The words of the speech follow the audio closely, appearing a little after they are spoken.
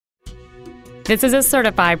This is a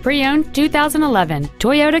certified pre-owned 2011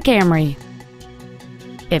 Toyota Camry.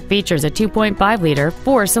 It features a 2.5-liter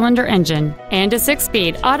four-cylinder engine and a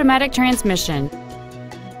 6-speed automatic transmission.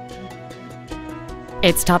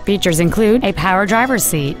 Its top features include a power driver's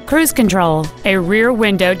seat, cruise control, a rear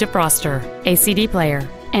window defroster, a CD player,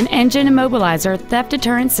 an engine immobilizer theft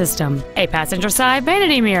deterrent system, a passenger side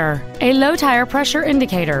vanity mirror, a low tire pressure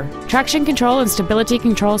indicator, traction control and stability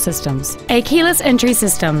control systems, a keyless entry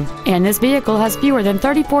system, and this vehicle has fewer than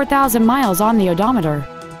 34,000 miles on the odometer.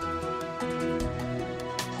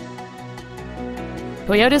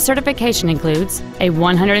 Toyota's certification includes a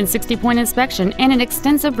 160-point inspection and an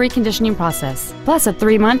extensive reconditioning process, plus a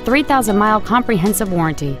 3-month, 3,000-mile comprehensive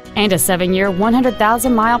warranty and a 7-year,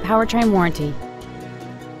 100,000-mile powertrain warranty.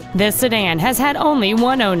 This sedan has had only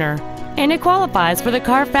one owner, and it qualifies for the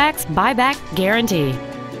Carfax buyback guarantee.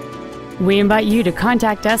 We invite you to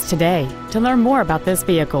contact us today to learn more about this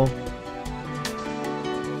vehicle.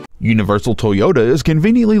 Universal Toyota is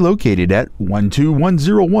conveniently located at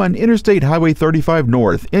 12101 Interstate Highway 35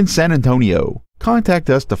 North in San Antonio. Contact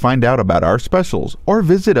us to find out about our specials or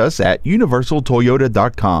visit us at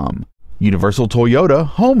universaltoyota.com. Universal Toyota,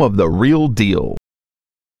 home of the real deal.